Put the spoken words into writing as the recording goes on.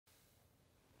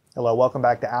Hello, welcome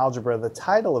back to Algebra. The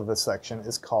title of this section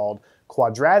is called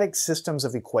Quadratic Systems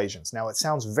of Equations. Now it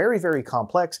sounds very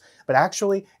complex, but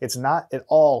actually it's not at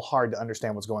all hard to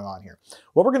understand what's going on here.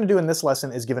 What we're going to do in this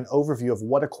lesson is give an overview of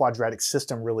what a quadratic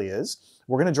system really is.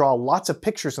 We're going to draw lots of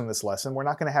pictures in this lesson. We're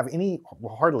not going to have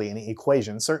hardly any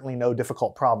equations, certainly no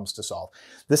difficult problems to solve.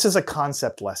 This is a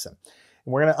concept lesson.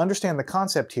 We're going to understand the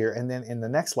concept here, and then in the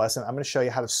next lesson I'm going to show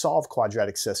you how to solve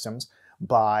quadratic systems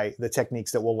by the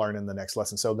techniques that we'll learn in the next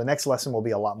lesson. So the next lesson will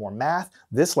be a lot more math.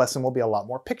 This lesson will be a lot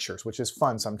more pictures, which is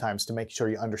fun sometimes to make sure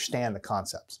you understand the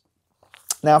concepts.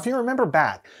 Now, if you remember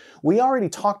back, we already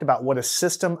talked about what a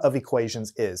system of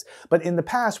equations is, but in the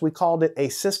past we called it a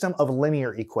system of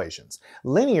linear equations.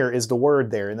 Linear is the word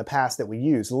there in the past that we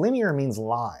use. Linear means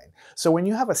line. So when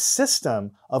you have a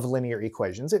system of linear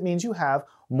equations, it means you have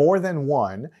more than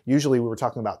one, usually we were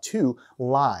talking about two,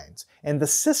 lines. And the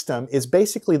system is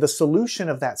basically the solution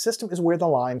of that system is where the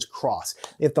lines cross.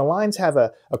 If the lines have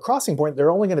a crossing point, they're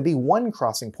only going to be one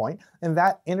crossing point, and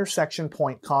that intersection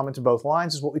point common to both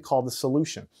lines is what we call the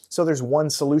solution. So there's one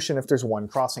solution if there's one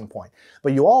crossing point.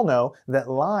 But you all know that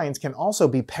lines can also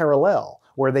be parallel,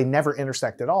 where they never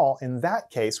intersect at all. In that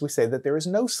case, we say that there is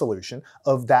no solution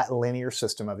of that linear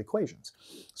system of equations.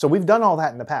 So we've done all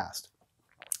that in the past.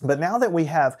 But now that we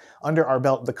have under our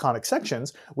belt the conic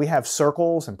sections, we have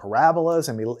circles and parabolas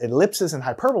and ellipses and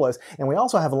hyperbolas, and we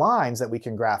also have lines that we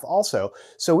can graph also.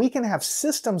 So we can have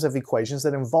systems of equations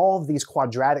that involve these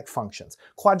quadratic functions.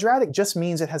 Quadratic just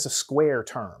means it has a square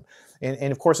term.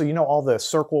 And of course, you know all the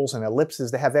circles and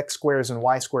ellipses, they have x squares and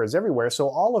y squares everywhere. So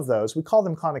all of those, we call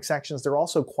them conic sections, they're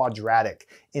also quadratic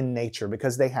in nature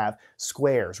because they have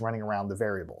squares running around the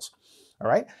variables. All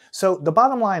right, so the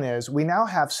bottom line is we now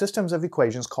have systems of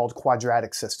equations called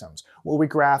quadratic systems, where we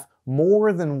graph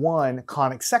more than one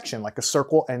conic section, like a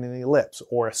circle and an ellipse,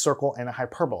 or a circle and a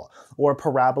hyperbola, or a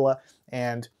parabola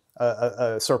and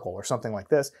a circle, or something like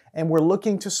this. And we're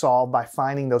looking to solve by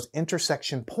finding those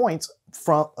intersection points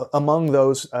among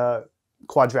those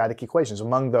quadratic equations,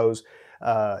 among those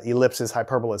ellipses,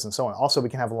 hyperbolas, and so on. Also, we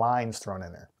can have lines thrown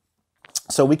in there.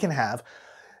 So we can have,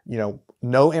 you know,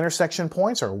 no intersection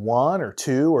points, or one or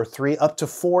two or three, up to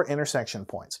 4 intersection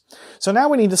points. So now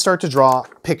we need to start to draw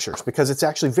pictures because it's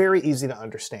actually very easy to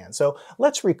understand. So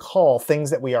let's recall things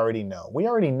that we already know. We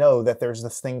already know that there's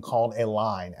this thing called a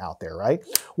line out there, right?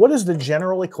 What is the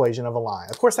general equation of a line?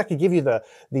 Of course, I could give you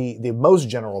the most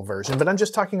general version, but I'm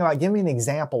just talking about, give me an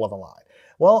example of a line.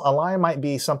 Well, a line might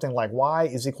be something like y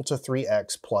is equal to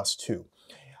 3x plus 2.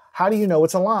 How do you know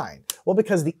it's a line? Well,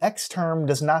 because the x term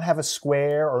does not have a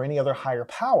square or any other higher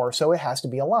power, so it has to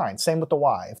be a line. Same with the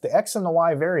y. If the x and the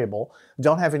y variable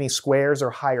don't have any squares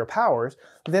or higher powers,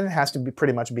 then it has to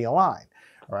pretty much be a line,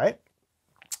 all right?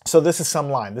 So this is some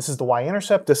line. This is the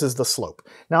y-intercept, this is the slope.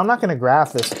 Now, I'm not going to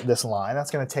graph this line. That's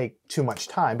going to take too much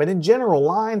time. But in general,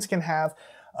 lines can have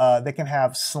they can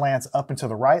have slants up and to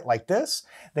the right like this.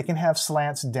 They can have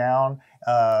slants down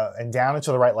and down and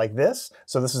to the right like this.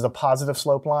 So this is a positive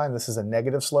slope line. This is a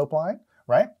negative slope line,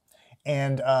 right?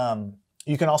 And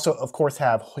you can also, of course,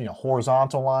 have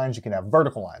horizontal lines. You can have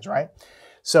vertical lines, right?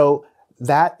 So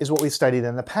that is what we studied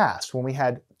in the past. When we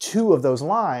had 2 of those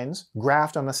lines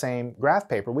graphed on the same graph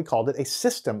paper, we called it a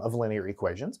system of linear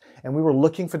equations, and we were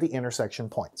looking for the intersection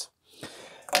points.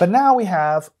 But now we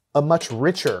have a much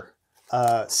richer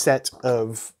set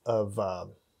of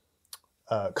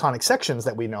conic sections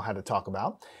that we know how to talk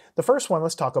about. The first one,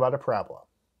 let's talk about a parabola.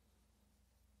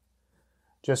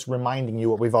 Just reminding you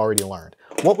what we've already learned.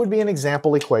 What would be an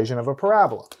example equation of a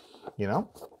parabola? You know,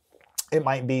 it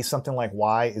might be something like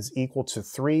y is equal to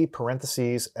 3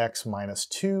 parentheses x minus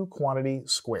 2 quantity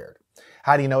squared.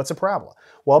 How do you know it's a parabola?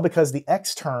 Well, because the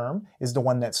x term is the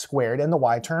one that's squared and the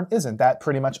y term isn't. That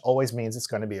pretty much always means it's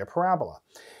going to be a parabola.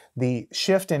 The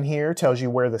shift in here tells you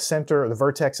where the center or the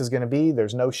vertex is going to be.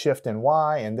 There's no shift in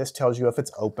y, and this tells you if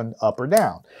it's open up or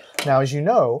down. Now, as you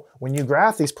know, when you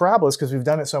graph these parabolas, because we've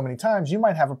done it so many times, you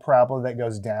might have a parabola that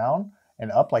goes down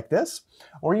and up like this,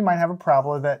 or you might have a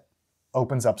parabola that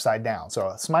opens upside down. So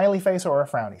a smiley face or a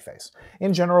frowny face.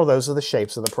 In general, those are the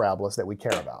shapes of the parabolas that we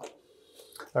care about.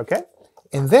 Okay?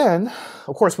 And then,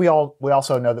 of course, we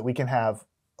also know that we can have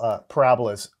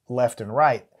parabolas left and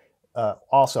right.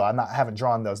 Also, I haven't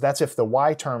drawn those. That's if the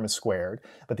y term is squared,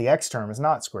 but the x term is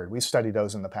not squared. We've studied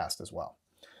those in the past as well.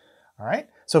 All right,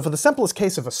 so for the simplest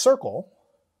case of a circle,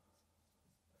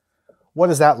 what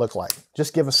does that look like?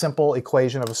 Just give a simple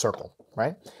equation of a circle,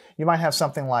 right? You might have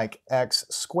something like x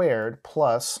squared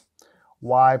plus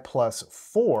y plus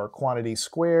 4 quantity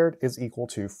squared is equal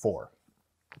to 4.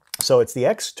 So it's the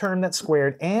x term that's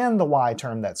squared and the y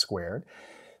term that's squared.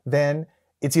 Then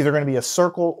it's either going to be a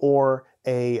circle or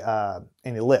an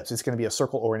ellipse. It's going to be a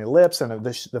circle or an ellipse, and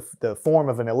the form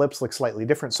of an ellipse looks slightly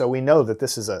different, so we know that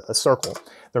this is a circle.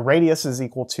 The radius is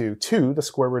equal to 2, the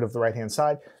square root of the right-hand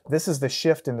side. This is the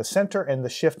shift in the center, and the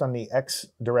shift on the x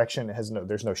direction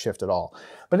there's no shift at all.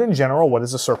 But in general, what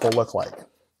does a circle look like?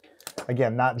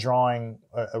 Again, not drawing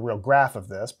a real graph of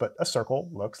this, but a circle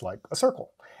looks like a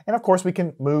circle. And of course, we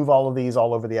can move all of these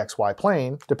all over the xy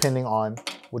plane, depending on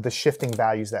with the shifting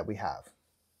values that we have.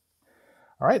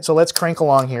 All right, so let's crank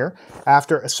along here.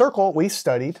 After a circle, we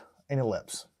studied an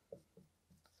ellipse,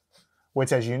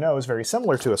 which, as you know, is very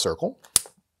similar to a circle.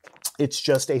 It's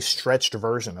just a stretched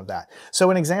version of that. So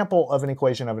an example of an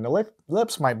equation of an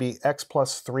ellipse might be x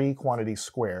plus 3 quantity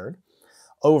squared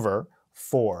over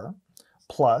 4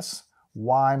 plus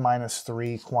y minus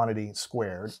 3 quantity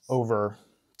squared over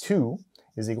 2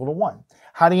 is equal to 1.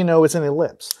 How do you know it's an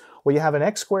ellipse? Well, you have an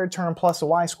x squared term plus a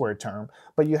y squared term,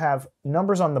 but you have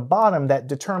numbers on the bottom that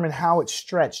determine how it's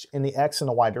stretched in the x and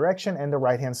the y direction, and the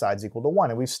right-hand side is equal to 1.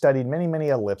 And we've studied many, many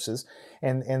ellipses,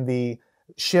 and the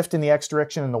shift in the x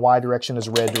direction and the y direction is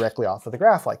read directly off of the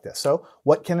graph like this. So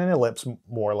what can an ellipse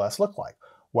more or less look like?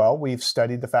 Well, we've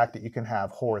studied the fact that you can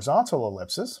have horizontal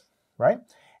ellipses, right?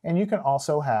 And you can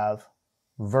also have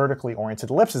vertically oriented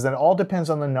ellipses, and it all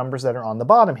depends on the numbers that are on the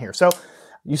bottom here. So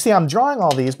you see, I'm drawing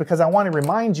all these because I want to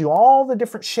remind you all the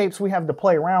different shapes we have to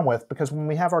play around with, because when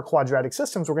we have our quadratic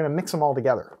systems, we're going to mix them all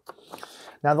together.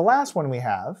 Now, the last one we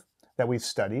have that we've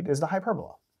studied is the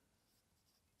hyperbola.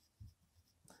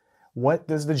 What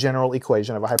does the general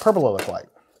equation of a hyperbola look like?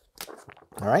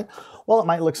 All right, well, it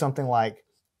might look something like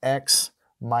x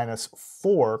minus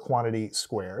 4 quantity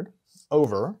squared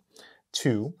over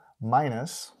 2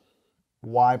 minus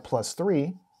y plus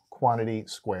 3 quantity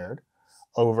squared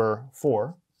over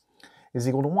 4 is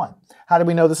equal to 1. How do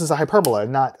we know this is a hyperbola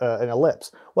and not an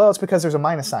ellipse? Well, it's because there's a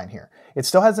minus sign here. It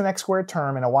still has an x squared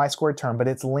term and a y squared term, but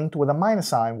it's linked with a minus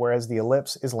sign, whereas the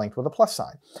ellipse is linked with a plus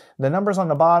sign. The numbers on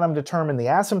the bottom determine the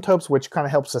asymptotes, which kind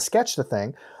of helps us sketch the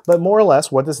thing, but more or less,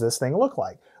 what does this thing look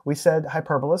like? We said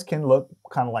hyperbolas can look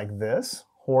kind of like this,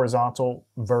 horizontal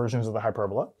versions of the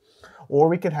hyperbola, or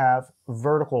we could have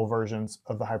vertical versions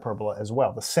of the hyperbola as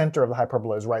well. The center of the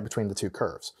hyperbola is right between the two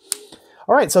curves.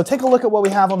 All right, so take a look at what we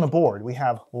have on the board. We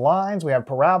have lines, we have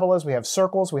parabolas, we have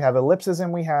circles, we have ellipses,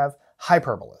 and we have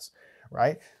hyperbolas,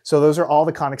 right? So those are all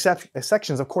the conic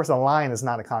sections. Of course, a line is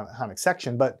not a conic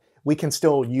section, but we can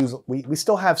still use, we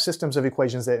still have systems of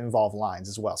equations that involve lines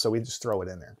as well, so we just throw it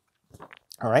in there.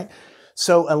 All right,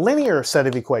 so a linear set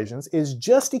of equations is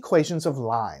just equations of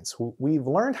lines. We've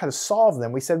learned how to solve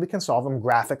them. We said we can solve them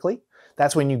graphically.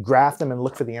 That's when you graph them and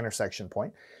look for the intersection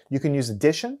point. You can use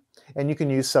addition, and you can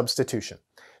use substitution.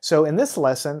 So in this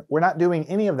lesson, we're not doing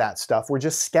any of that stuff. We're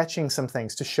just sketching some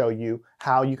things to show you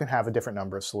how you can have a different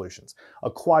number of solutions.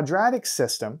 A quadratic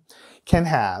system can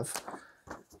have,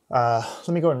 let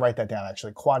me go and write that down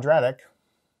actually, quadratic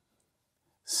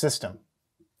system,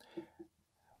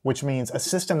 which means a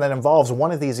system that involves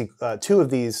one of these, two of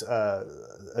these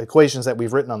equations that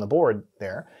we've written on the board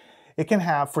there. It can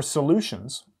have, for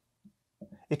solutions,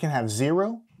 it can have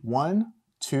 0, 1,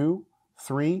 2,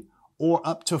 3, or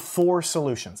up to 4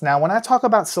 solutions. Now, when I talk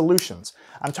about solutions,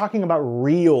 I'm talking about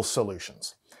real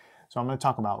solutions. So I'm going to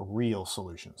talk about real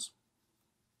solutions,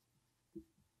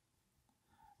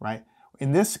 right?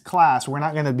 In this class, we're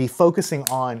not going to be focusing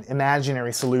on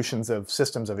imaginary solutions of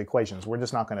systems of equations. We're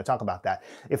just not going to talk about that.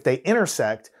 If they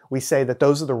intersect, we say that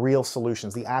those are the real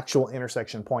solutions, the actual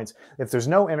intersection points. If there's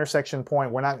no intersection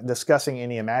point, we're not discussing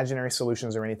any imaginary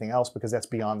solutions or anything else, because that's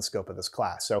beyond the scope of this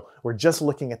class. So we're just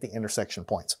looking at the intersection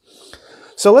points.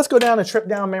 So let's go down a trip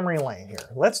down memory lane here.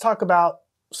 Let's talk about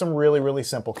some really, really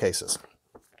simple cases.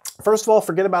 First of all,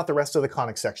 forget about the rest of the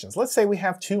conic sections. Let's say we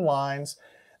have two lines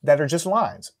that are just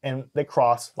lines, and they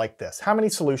cross like this. How many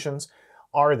solutions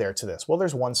are there to this? Well,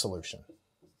 there's one solution.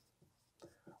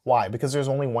 Why? Because there's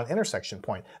only one intersection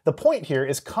point. The point here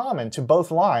is common to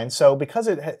both lines, so because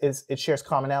it shares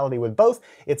commonality with both,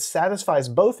 it satisfies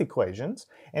both equations,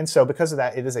 and so because of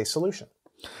that, it is a solution.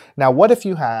 Now, what if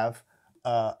you have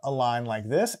a line like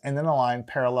this, and then a line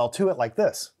parallel to it like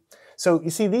this? So you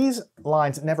see, these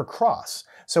lines never cross,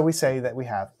 so we say that we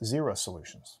have 0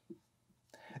 solutions.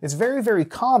 It's very, very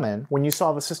common when you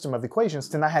solve a system of equations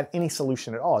to not have any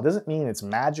solution at all. It doesn't mean it's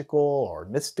magical or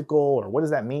mystical, or what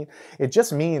does that mean? It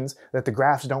just means that the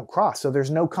graphs don't cross. So there's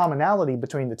no commonality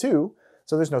between the two,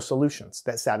 so there's no solutions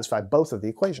that satisfy both of the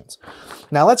equations.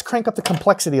 Now let's crank up the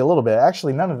complexity a little bit.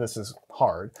 Actually, none of this is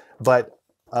hard, but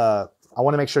I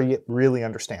want to make sure you really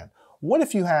understand. What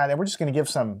if you had, and we're just going to give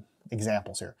some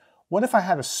examples here. What if I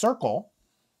had a circle,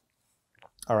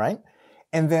 all right,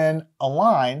 and then a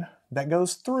line that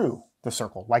goes through the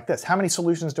circle, like this. How many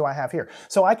solutions do I have here?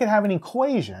 So I could have an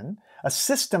equation, a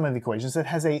system of equations that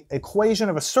has an equation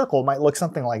of a circle, might look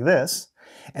something like this,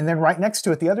 and then right next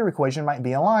to it, the other equation might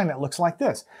be a line that looks like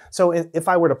this. So if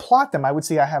I were to plot them, I would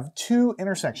see I have two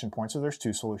intersection points, so there's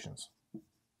two solutions.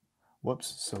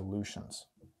 Whoops, solutions.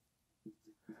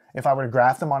 If I were to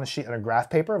graph them on a graph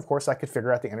paper, of course, I could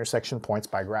figure out the intersection points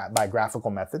by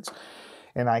graphical methods,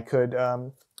 and I could,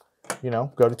 you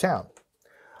know, go to town.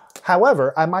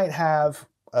 However, I might have,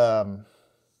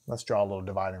 let's draw a little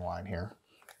dividing line here.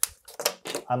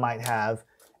 I might have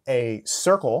a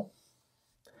circle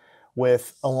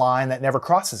with a line that never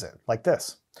crosses it, like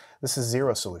this. This is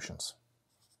 0 solutions.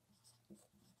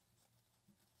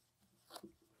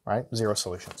 Right? 0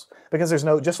 solutions. Because there's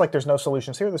no, just like there's no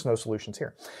solutions here, there's no solutions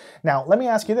here. Now, let me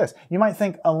ask you this. You might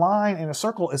think a line in a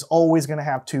circle is always going to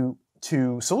have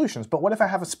two solutions. But what if I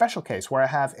have a special case where I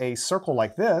have a circle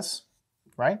like this,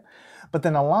 right? But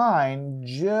then a line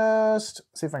just,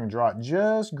 see if I can draw it,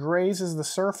 just grazes the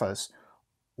surface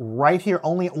right here,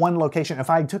 only at one location. If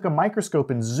I took a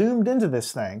microscope and zoomed into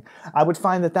this thing, I would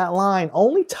find that that line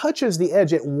only touches the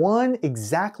edge at one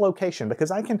exact location,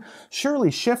 because I can surely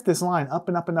shift this line up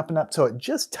and up and up and up so it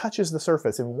just touches the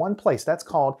surface in one place. That's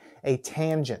called a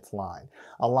tangent line,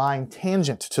 a line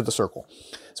tangent to the circle.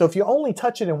 So if you only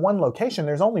touch it in one location,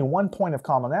 there's only one point of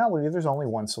commonality, there's only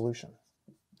one solution.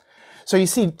 So you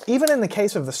see, even in the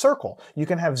case of the circle, you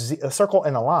can have a circle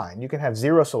and a line. You can have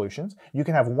 0 solutions. You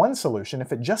can have one solution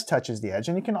if it just touches the edge,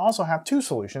 and you can also have 2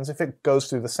 solutions if it goes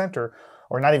through the center,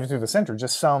 or not even through the center,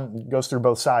 just goes through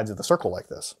both sides of the circle like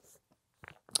this.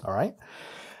 All right?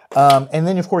 And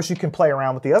then, of course, you can play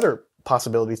around with the other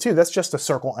possibilities too. That's just a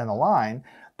circle and a line.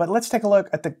 But let's take a look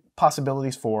at the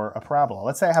possibilities for a parabola.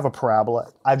 Let's say I have a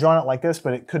parabola. I've drawn it like this,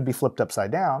 but it could be flipped upside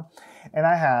down. And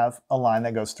I have a line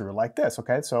that goes through like this,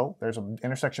 okay? So there's an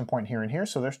intersection point here and here,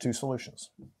 so there's 2 solutions.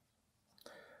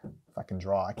 If I can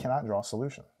draw, I cannot draw a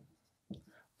solution.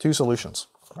 2 solutions,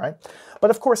 right? But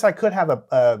of course I could have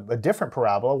a different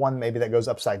parabola, one maybe that goes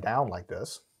upside down like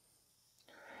this.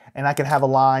 And I could have a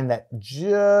line that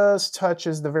just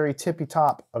touches the very tippy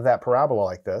top of that parabola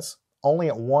like this, only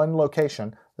at one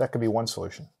location. That could be one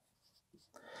solution.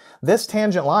 This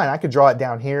tangent line, I could draw it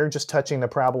down here, just touching the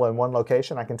parabola in one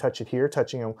location. I can touch it here,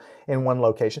 touching in one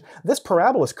location. This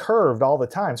parabola is curved all the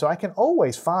time, so I can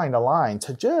always find a line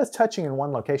to just touching in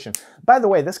one location. By the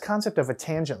way, this concept of a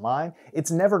tangent line,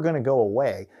 it's never going to go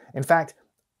away. In fact,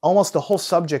 almost the whole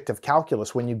subject of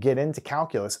calculus, when you get into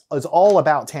calculus, is all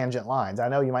about tangent lines. I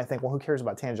know you might think, well, who cares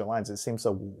about tangent lines? It seems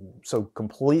so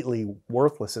completely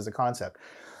worthless as a concept.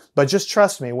 But just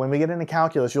trust me, when we get into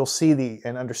calculus, you'll see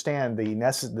and understand the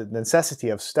necessity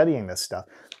of studying this stuff.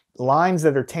 Lines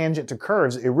that are tangent to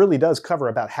curves, it really does cover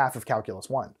about half of calculus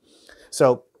 1.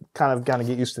 So kind of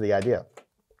get used to the idea.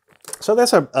 So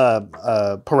that's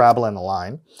a parabola and a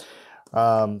line.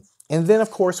 And then,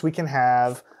 of course, we can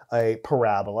have a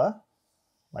parabola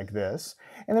like this.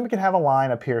 And then we can have a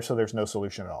line up here so there's no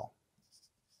solution at all.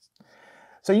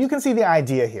 So you can see the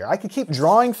idea here. I could keep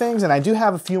drawing things, and I do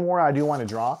have a few more I do want to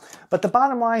draw, but the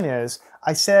bottom line is,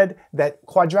 I said that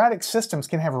quadratic systems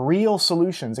can have real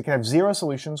solutions. It can have 0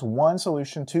 solutions, 1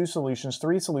 solution, 2 solutions,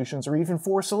 3 solutions, or even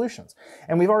 4 solutions.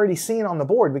 And we've already seen on the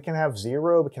board, we can have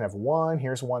 0, we can have 1,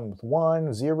 here's one with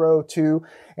 1, 0, 2,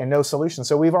 and no solution.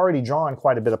 So we've already drawn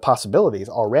quite a bit of possibilities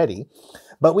already,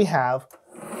 but we have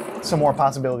some more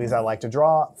possibilities I'd like to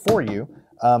draw for you.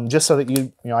 Just so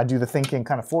that I do the thinking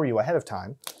kind of for you ahead of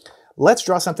time. Let's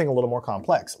draw something a little more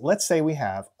complex. Let's say we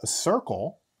have a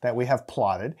circle that we have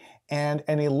plotted and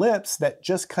an ellipse that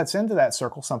just cuts into that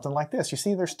circle, something like this. You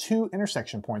see there's 2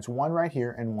 intersection points, one right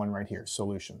here and one right here.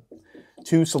 Solution.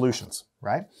 2 solutions,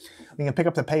 right? We can pick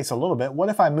up the pace a little bit. What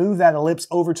if I move that ellipse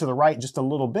over to the right just a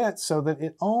little bit so that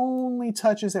it only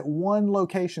touches at one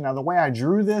location? Now the way I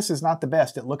drew this is not the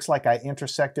best. It looks like I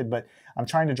intersected, but I'm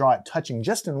trying to draw it touching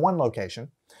just in one location.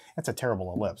 That's a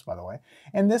terrible ellipse, by the way.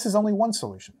 And this is only one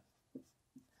solution.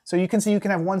 So you can see you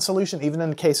can have one solution even in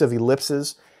the case of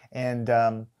ellipses and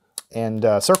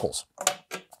circles.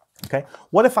 Okay,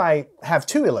 what if I have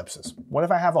 2 ellipses? What if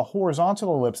I have a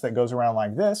horizontal ellipse that goes around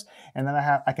like this, and then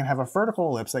I can have a vertical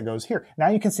ellipse that goes here? Now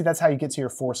you can see that's how you get to your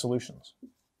 4 solutions,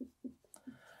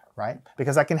 right?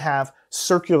 Because I can have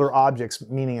circular objects,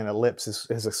 meaning an ellipse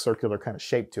has a circular kind of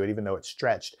shape to it, even though it's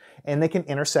stretched, and they can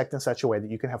intersect in such a way that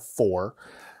you can have 4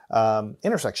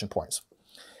 intersection points.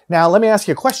 Now let me ask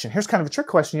you a question. Here's kind of a trick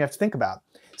question you have to think about.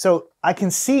 So I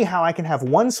can see how I can have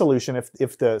one solution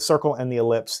if the circle and the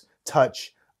ellipse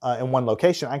touch in one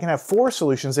location. I can have 4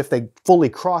 solutions if they fully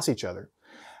cross each other.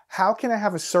 How can I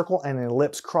have a circle and an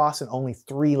ellipse cross in only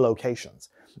 3 locations?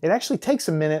 it actually takes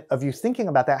a minute of you thinking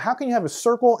about that. How can you have a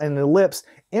circle and an ellipse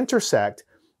intersect,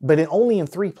 but only in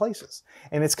 3 places?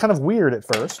 And it's kind of weird at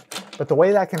first, but the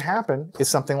way that can happen is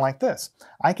something like this.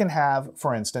 I can have,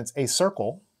 for instance, a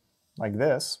circle like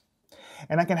this,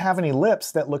 and I can have an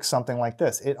ellipse that looks something like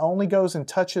this. It only goes and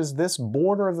touches this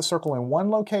border of the circle in one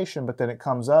location, but then it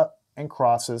comes up and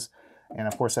crosses. And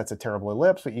of course, that's a terrible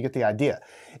ellipse, but you get the idea.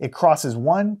 It crosses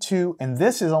 1, 2, and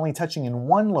this is only touching in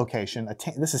one location.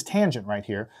 This is tangent right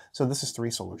here, so this is 3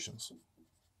 solutions.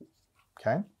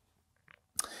 Okay?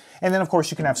 And then, of course,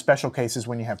 you can have special cases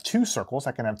when you have 2 circles.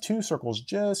 I can have 2 circles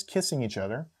just kissing each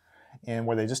other, and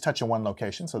where they just touch in one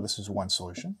location, so this is 1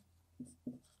 solution.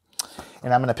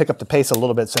 And I'm going to pick up the pace a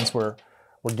little bit since we're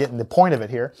getting the point of it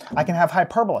here. I can have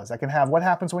hyperbolas. I can have what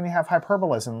happens when you have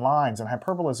hyperbolas and lines and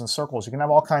hyperbolas and circles. You can have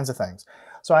all kinds of things.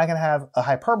 So I can have a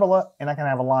hyperbola and I can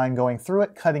have a line going through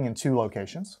it, cutting in 2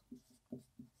 locations,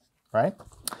 right?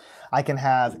 I can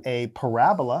have a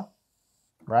parabola,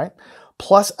 right?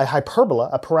 Plus a hyperbola,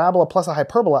 a parabola plus a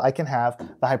hyperbola. I can have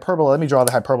the hyperbola, let me draw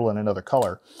the hyperbola in another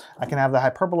color. I can have the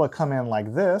hyperbola come in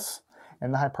like this,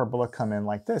 and the hyperbola come in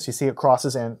like this. You see it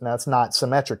crosses in. Now it's not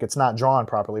symmetric, it's not drawn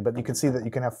properly, but you can see that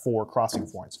you can have 4 crossing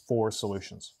points, 4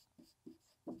 solutions,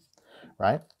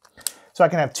 right? So I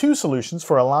can have 2 solutions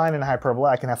for a line and a hyperbola.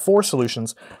 I can have 4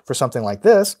 solutions for something like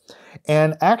this.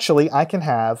 And actually I can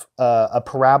have a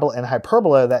parabola and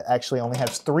hyperbola that actually only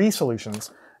has 3 solutions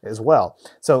as well.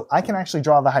 So I can actually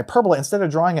draw the hyperbola, instead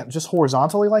of drawing it just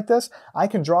horizontally like this, I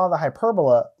can draw the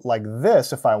hyperbola like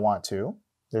this if I want to.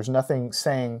 There's nothing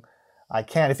saying I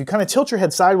can't. If you kind of tilt your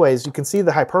head sideways, you can see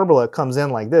the hyperbola comes in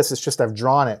like this. It's just I've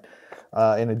drawn it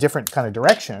in a different kind of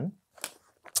direction,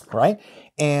 right?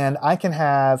 And I can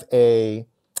have a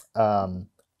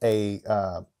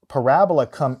parabola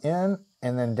come in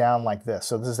and then down like this.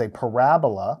 So this is a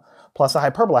parabola plus a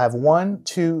hyperbola. I have 1,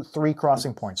 2, 3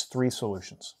 crossing points, 3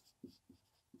 solutions.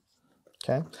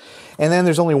 Okay? And then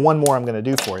there's only one more I'm going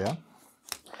to do for you.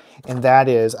 And that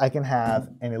is I can have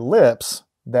an ellipse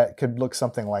that could look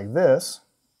something like this.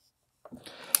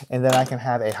 And then I can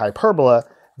have a hyperbola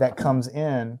that comes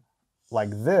in like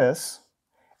this.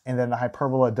 And then the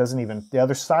hyperbola doesn't even, the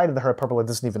other side of the hyperbola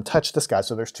doesn't even touch this guy.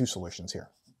 So there's 2 solutions here.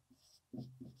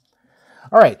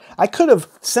 All right, I could have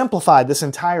simplified this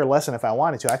entire lesson if I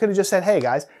wanted to. I could have just said, hey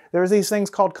guys, there's these things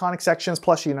called conic sections,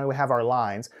 plus we have our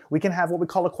lines. We can have what we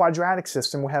call a quadratic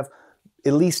system. We have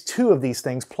at least 2 of these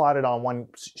things plotted on one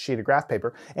sheet of graph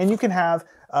paper. And you can have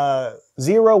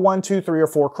 0, 1, 2, 3, or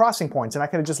 4 crossing points, and I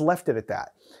could have just left it at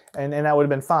that. And that would have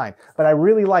been fine. But I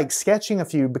really like sketching a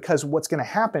few because what's going to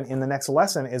happen in the next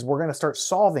lesson is we're going to start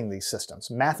solving these systems,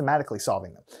 mathematically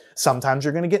solving them. Sometimes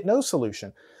you're going to get no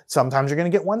solution. Sometimes you're going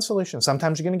to get 1 solution.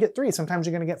 Sometimes you're going to get 3. Sometimes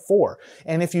you're going to get 4.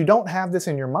 And if you don't have this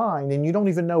in your mind and you don't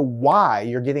even know why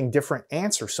you're getting different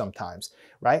answers sometimes,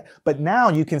 right? But now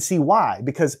you can see why,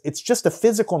 because it's just the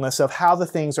physicalness of how the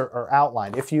things are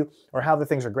outlined, or how the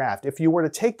things are graphed. If you were to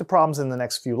take the problems in the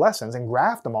next few lessons and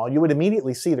graph them all, you would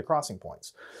immediately see the crossing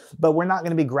points. But we're not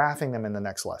going to be graphing them in the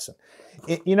next lesson.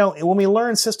 When we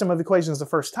learned system of equations the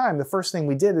first time, the first thing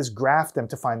we did is graph them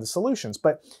to find the solutions.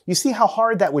 But you see how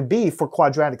hard that would be for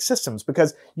quadratic systems,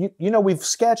 because we've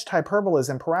sketched hyperbolas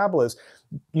and parabolas.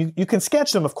 You can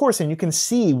sketch them, of course, and you can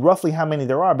see roughly how many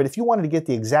there are, but if you wanted to get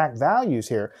the exact values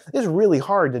here, it's really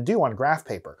hard to do on graph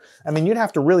paper. I mean, you'd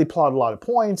have to really plot a lot of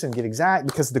points and get exact,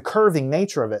 because the curving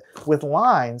nature of it. With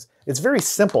lines, it's very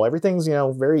simple. Everything's,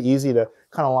 very easy to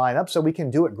kind of line up, so we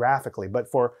can do it graphically. But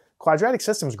for quadratic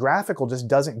systems, graphical just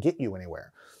doesn't get you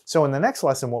anywhere. So in the next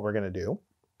lesson, what we're going to do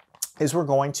is we're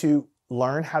going to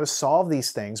learn how to solve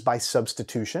these things by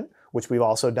substitution, which we've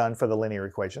also done for the linear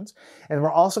equations. And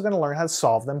we're also going to learn how to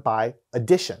solve them by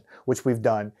addition, which we've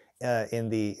done in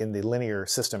the linear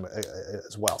system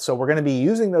as well. So we're going to be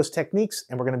using those techniques,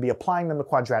 and we're going to be applying them to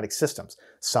quadratic systems.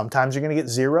 Sometimes you're going to get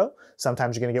 0,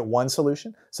 sometimes you're going to get 1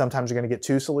 solution, sometimes you're going to get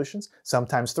 2 solutions,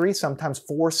 sometimes 3, sometimes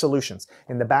 4 solutions.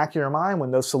 In the back of your mind, when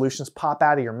those solutions pop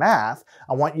out of your math,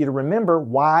 I want you to remember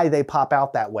why they pop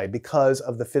out that way, because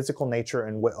of the physical nature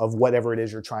of whatever it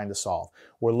is you're trying to solve.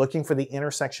 We're looking for the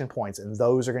intersection points, and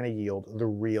those are going to yield the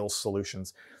real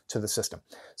solutions to the system.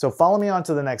 So follow me on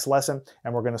to the next lesson,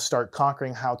 and we're going to start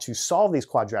conquering how to solve these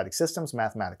quadratic systems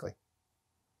mathematically.